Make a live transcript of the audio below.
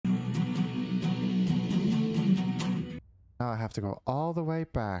Now I have to go all the way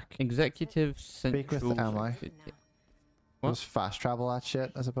back. Executive Speak with Central. Emily. What? Just fast travel that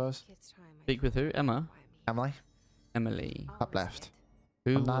shit, I suppose. Speak with who? Emma? Emily, Emily. up left.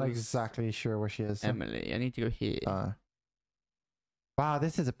 Who I'm not was exactly sure where she is. Emily. I need to go here. Wow,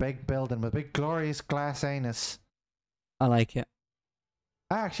 this is a big building with a big glorious glass anus. I like it.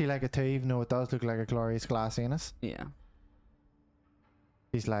 I actually like it too, even though it does look like a glorious glass anus. Yeah.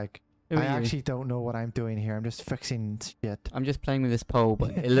 He's like, Who are I you? actually don't know what I'm doing here. I'm just fixing shit. I'm just playing with this pole,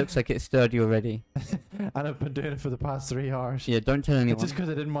 but it looks like it's sturdy already. And I've been doing it for the past 3 hours. Yeah, don't tell It's anyone. just because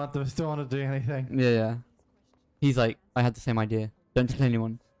I didn't want to do anything. Yeah. He's like, I had the same idea. Don't tell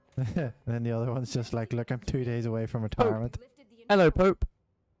anyone. And then the other one's just like, look, I'm 2 days away from retirement. Hello, Pope.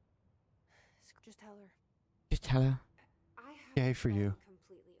 Just tell her. Just tell her. Yay for you.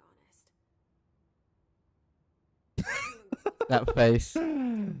 That face.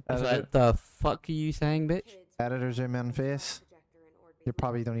 It's Editor, like, the fuck are you saying, bitch? editor zoom in face. You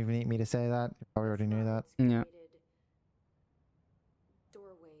probably don't even need me to say that. You probably already knew that. Yeah.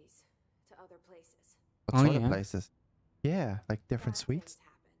 Doorways to other places. What Oh, sort of yeah. places? Yeah, like different Bad suites. things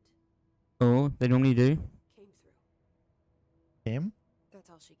happened. Oh, they normally do. Came through. Game That's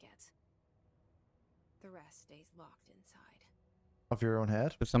all she gets. The rest stays locked inside. of your own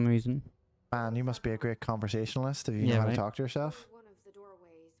head. For some reason. Man, you must be a great conversationalist if you Yeah, know how right. to talk to yourself. One of the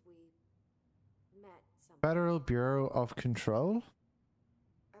doorways we met someone. Federal Bureau of Control?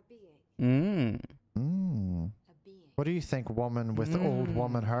 A being. Mmm. Hmm. A being. What do you think, woman with the old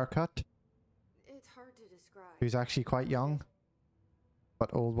woman haircut? It's hard to describe. Who's actually quite young,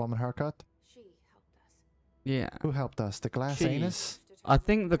 but old woman haircut? She helped us. Yeah. Who helped us? The glass She. anus? I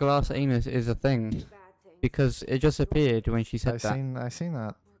think the glass anus is a thing. Bad things. Because it just appeared when she said I that. seen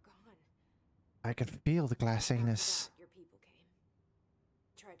that. We're gone. I can feel the glass After anus. that, your people came.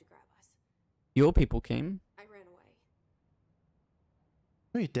 Tried to grab us. Your people came. I ran away.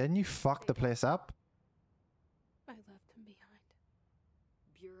 No, you didn't. You fucked the place up. I left him behind.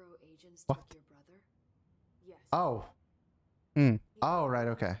 Bureau agents What? took your brother? Yes. Oh. Hmm. Oh, right,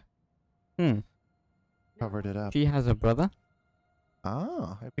 okay. Hmm. Covered it up. She has a brother.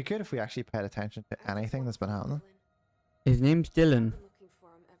 Oh, it'd be good if we actually paid attention to anything that's been happening. His name's Dylan.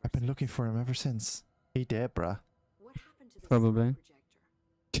 I've been looking for him ever since. He did, bruh. What happened to the Probably.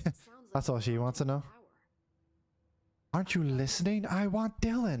 projector? That's all she wants to know. Aren't you listening? I want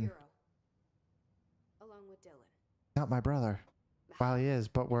Dylan. Along with Dylan. Not my brother. Well, he is,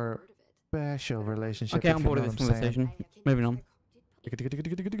 but we're Heard of it. special relationship. Okay, if I'm you bored know of this what I'm saying. conversation. Moving on.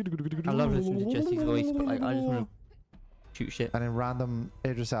 I love listening to And Jesse's voice, but like I just want to shoot shit. then random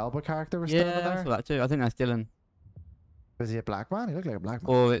Idris Elba character was Yeah, still over I there. saw that too. I think that's Dylan. Was he a black man? He looked like a black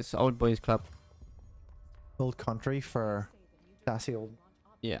man. Or it's Old Boys Club. Old country for sassy old.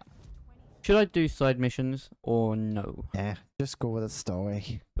 Yeah. Should I do side missions or no? Yeah, just go with the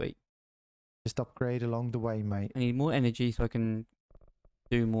story. Wait. Just upgrade along the way, mate. I need more energy so I can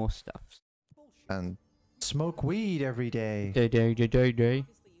do more stuff. And smoke weed every day. Day.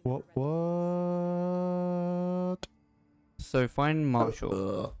 What? What? So find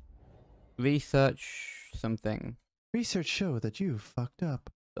Marshall. Research something. Research show that you fucked up.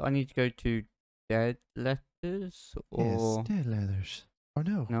 I need to go to Dead Letters or Yes, dead leathers. Or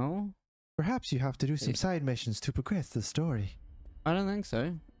no? no? Perhaps you have to do some It- side missions to progress the story. I don't think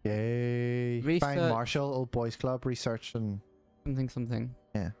so. Yay! Find Research- Marshall, Old Boys Club, research and Something. something,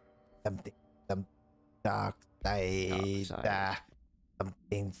 some dark side, side.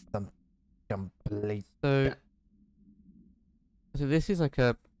 something, some complete. So, Yeah. so this is like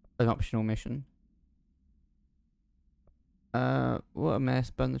an optional mission. What a mess!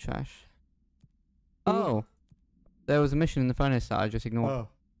 Burn the trash. Oh, there was a mission in the furnace that I just ignored.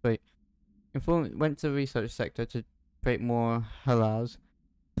 Went to the research sector to create more hurrahs.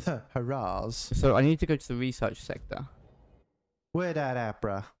 Hurrahs! So I need to go to the research sector. Where that at,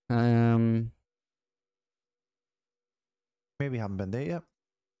 bruh? Maybe haven't been there yet.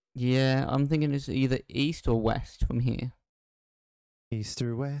 Yeah, I'm thinking it's either east or west from here. East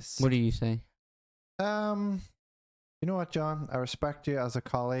or west? What do you say? You know what, John? I respect you as a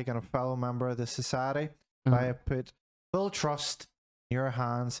colleague and a fellow member of this society. I Uh-huh. have put full trust in your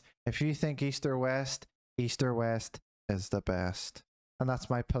hands. If you think East or West is the best. And that's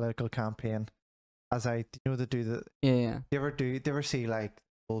my political campaign. As I, you know, they do the, Yeah, do you ever see like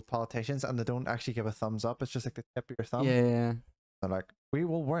old politicians and they don't actually give a thumbs up? It's just like the tip of your thumb. yeah. They're like, we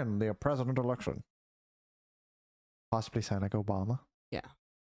will win the president election. Possibly sound like Obama. Yeah.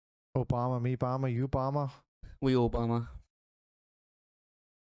 Obama, me Obama, you Obama. We all bummer.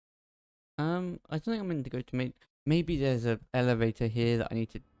 I don't think I'm going to go to maybe there's a elevator here that I need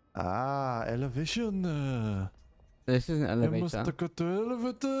to. Ah, elevation. This isn't an I must elevator. have got the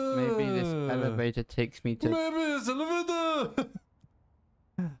elevator. Maybe this elevator takes me to Maybe it's elevator.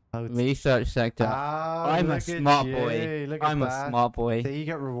 research sector. Ah, I'm a look at smart you, boy. Look at I'm a that. smart boy. See, you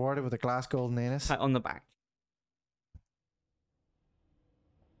get rewarded with a glass golden anus. Pat on the back.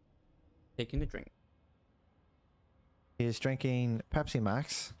 Taking a drink. He's drinking Pepsi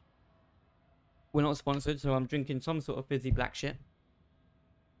Max. We're not sponsored, so I'm drinking some sort of fizzy black shit.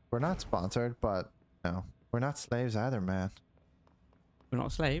 We're not sponsored, but no, we're not slaves either, man. We're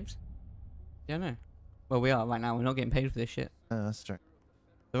not slaves. Yeah, no. Well, we are right now. We're not getting paid for this shit. Oh, that's true.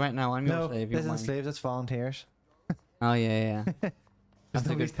 So right now, I'm your No, slave. this You're isn't mine. slaves, it's volunteers. Oh yeah, yeah. There's a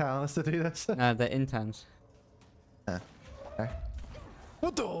nobody's good- telling us to do this. They're interns.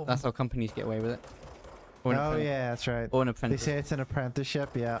 What the? That's how companies get away with it. Or an Oh apprentice. yeah, that's right. Or an They apprentice. say it's an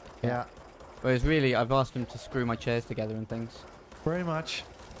apprenticeship. Yeah, yeah, Whereas really, I've asked them to screw my chairs together and things. pretty much.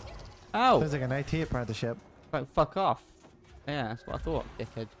 Oh, Sounds like an IT apprenticeship. like fuck off. Yeah, that's what I thought,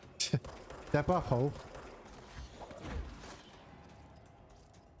 dickhead. Step up, ho.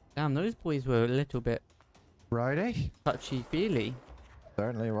 Damn, those boys were a little bit Rowdy? touchy-feely.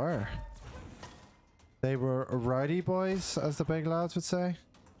 Certainly were. They were rowdy boys, as the big lads would say.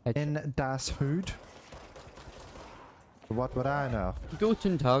 Head- In Das Hood. What would I know?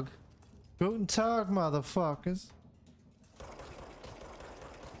 Guten Tag. Guten Tag, motherfuckers.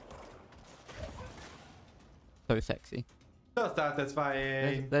 So sexy. Just that, that's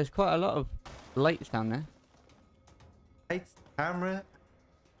There's quite a lot of lights down there. Lights, camera,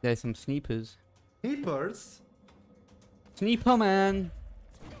 There's some sneepers. peepers. Sneeper man.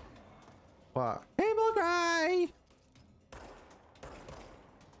 What? Cable guy!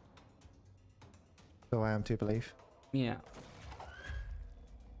 So I am to believe. Yeah.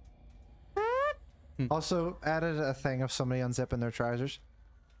 Also, added a thing of somebody unzipping their trousers.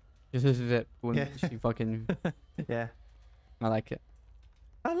 Just a zip. When Yeah. she fucking. Yeah. I like it.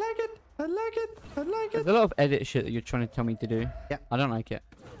 I like it. I like it. I like There's it. a lot of edit shit that you're trying to tell me to do. Yeah. I don't like it.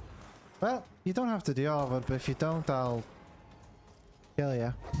 Well, you don't have to do all of it, but if you don't, I'll kill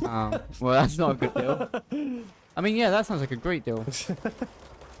you. Well, that's not a good deal. I mean, yeah, that sounds like a great deal.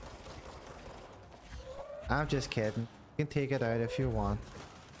 I'm just kidding. You can take it out if you want.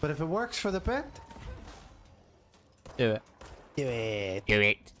 But if it works for the bit, Do it. do it. Do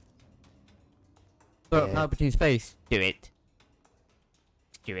it. Throw up Yeah. Palpatine's face. Do it.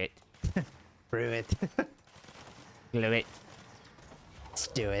 Do it. Brew it. Glue it. Let's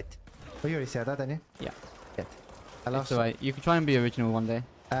do it. Oh, you already said that, didn't you? Yeah. Good. I That's lost. alright. You can try and be original one day.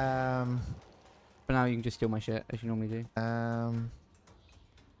 Um. But now you can just steal my shit, as you normally do.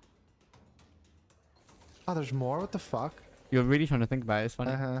 Oh, there's more. What the fuck? You're really trying to think about it. It's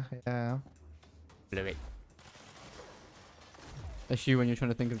funny. Yeah. Glue it. That's you when you're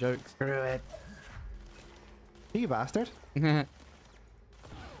trying to think of jokes. Screw it. You bastard.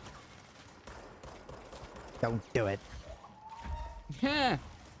 Don't do it. Yeah.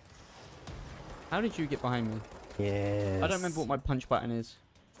 How did you get behind me? Yes. I don't remember what my punch button is.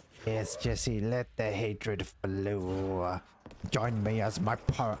 Yes, Jesse. Let the hatred flow. Join me as my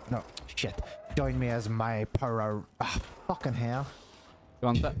No, shit. Join me as my fucking hell. Go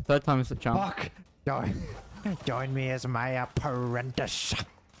on, third time is the charm. Fuck. Join me as my apprentice.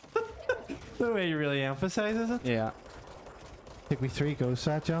 The way he really emphasizes it. Yeah, Took me 3 goes,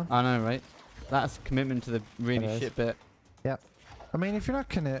 that, John. I know, right? That's commitment to the really It is. shit bit. I mean, if you're not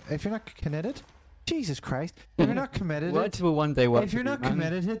committed, Jesus Christ, if you're not committed, Words will one day work. if you're for you, not man.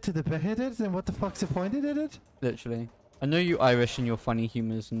 committed to the bit, then what the fuck's the point of it? Literally. I know you Irish and your funny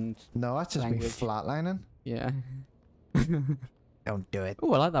humours and No, that's just me Language. flatlining. yeah. Don't do it.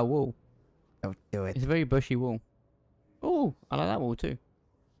 Oh, I like that wall. Don't do it. It's a very bushy wall. Oh, I like that wall too.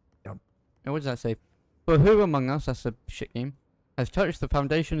 Don't. And what does that say? For who among us, that's a shit game, has touched the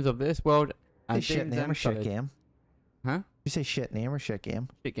foundations of this world Say and shit deemed name them or shit solid? game? Huh? You say shit name or shit game?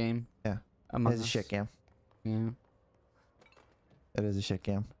 Shit game. Yeah. Among It is a us. shit game. Yeah. It is a shit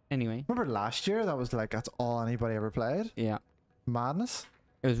game. Anyway. Remember last year? That was like, that's all anybody ever played? Yeah. Madness?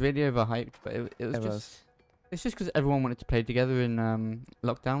 It was really overhyped, but it was It just. was. It's just because everyone wanted to play together in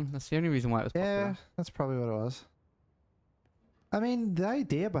lockdown. That's the only reason why it was popular. Yeah, that's probably what it was. I mean, the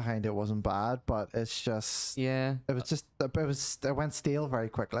idea behind it wasn't bad, but it's just... Yeah. It was just... It went stale very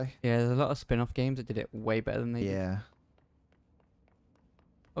quickly. Yeah, there's a lot of spin-off games that did it way better than they did. Yeah.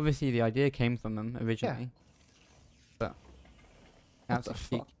 Obviously, the idea came from them originally. But What that's the a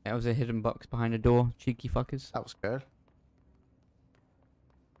cheek. fuck? It was a hidden box behind a door. Cheeky fuckers. That was good.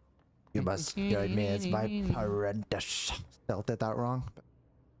 You must join me as my apprentice. Still did that wrong.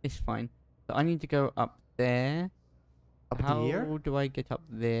 It's fine. So I need to go up there. Up How here? do I get up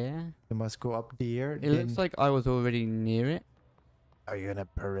there? You must go up there. It looks like I was already near it, Are you gonna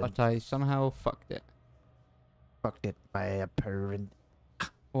parent? but I somehow fucked it. Fucked it, my parent.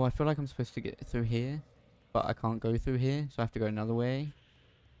 Oh, I feel like I'm supposed to get through here, but I can't go through here, so I have to go another way.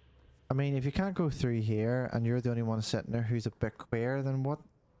 I mean, if you can't go through here and you're the only one sitting there who's a bit queer, then what?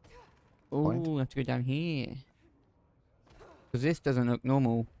 Point. Oh, I have to go down here. Because this doesn't look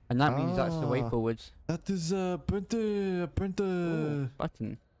normal, and that means that's the way Ah. forwards. That is a printer, Ooh,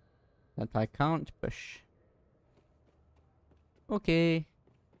 button that I can't push. Okay,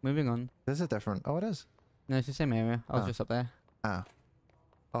 moving on. This is different. Oh, it is. No, it's the same area. I was Ah. just up there. Ah.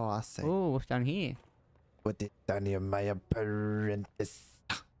 Oh, I see. Oh, what's down here? Put it down here, my apprentice.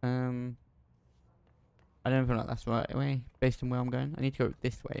 I don't feel like that's the right way, based on where I'm going. I need to go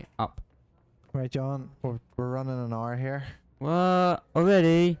this way, up. Right, John. We're running an hour here. What?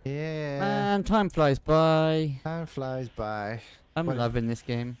 Already? Yeah. Man, time flies by. Time flies by. I'm What- loving this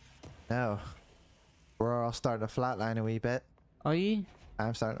game. No. We're all starting to flatline a wee bit. Are you?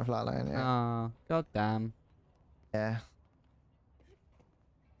 I'm starting to flatline, yeah. Ah, goddamn. Yeah.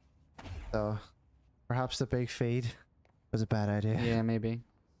 So, perhaps the big feed was a bad idea. Yeah, maybe.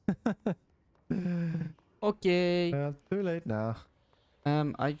 Okay. Well, too late now.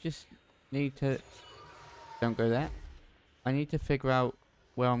 I just need to... Don't go there. I need to figure out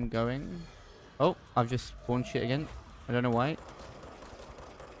where I'm going. Oh, I've just spawned shit again. I don't know why.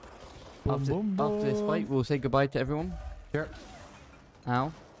 Boom, After, boom, after this fight, boom. we'll say goodbye to everyone. Sure.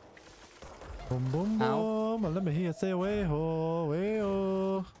 Ow. Boom, boom, Ow. boom. Let me hear you say away ho, way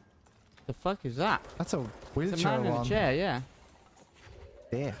ho. The fuck is that? That's a It's a wheelchair man in one. a chair, yeah.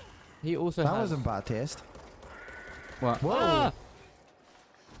 Yeah. He also That has... wasn't bad taste. What? Whoa. Ah!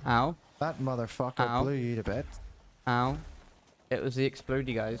 Ow. That motherfucker Ow. blew you to bit. Ow. It was the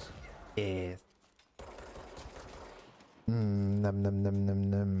explodey guys. Yes. Num num num num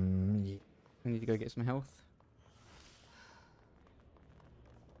num. Yeah. I need to go get some health.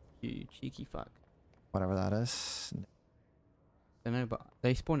 You cheeky fuck. Whatever that is. Don't know, but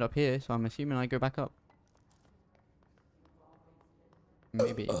they spawned up here, so I'm assuming I go back up.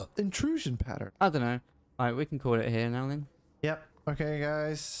 Maybe. Intrusion pattern. I don't know. Alright, we can call it here now then. Yep. Okay,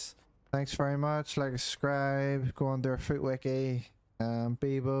 guys. Thanks very much. Like, subscribe. Go on their Fruit Wiki.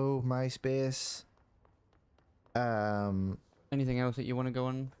 Bebo, MySpace. Anything else that you want to go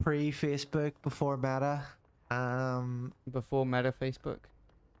on Pre-Facebook, before Meta. before Meta Facebook?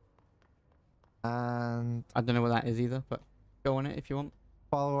 And I don't know what that is either, but go on it if you want.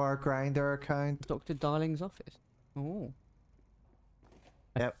 follow our Grinder account. Dr. Darling's office. Oh.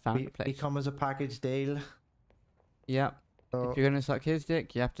 I Yep. found a place. Become as a package deal. Yep. So, If you're gonna suck his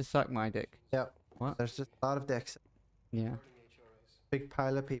dick, you have to suck my dick. yep. What? There's just a lot of dicks. Yeah. Big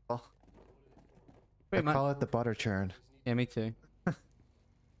pile of people. Pretty I much. call it the butter churn. Yeah, me too.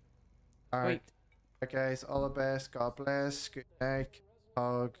 Alright. Wait. Right, guys. All the best. God bless. Good night.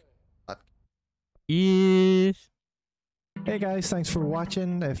 Hug. Yes. Hey guys, thanks for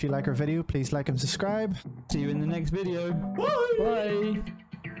watching. If you like our video, please like and subscribe. See you in the next video. Bye.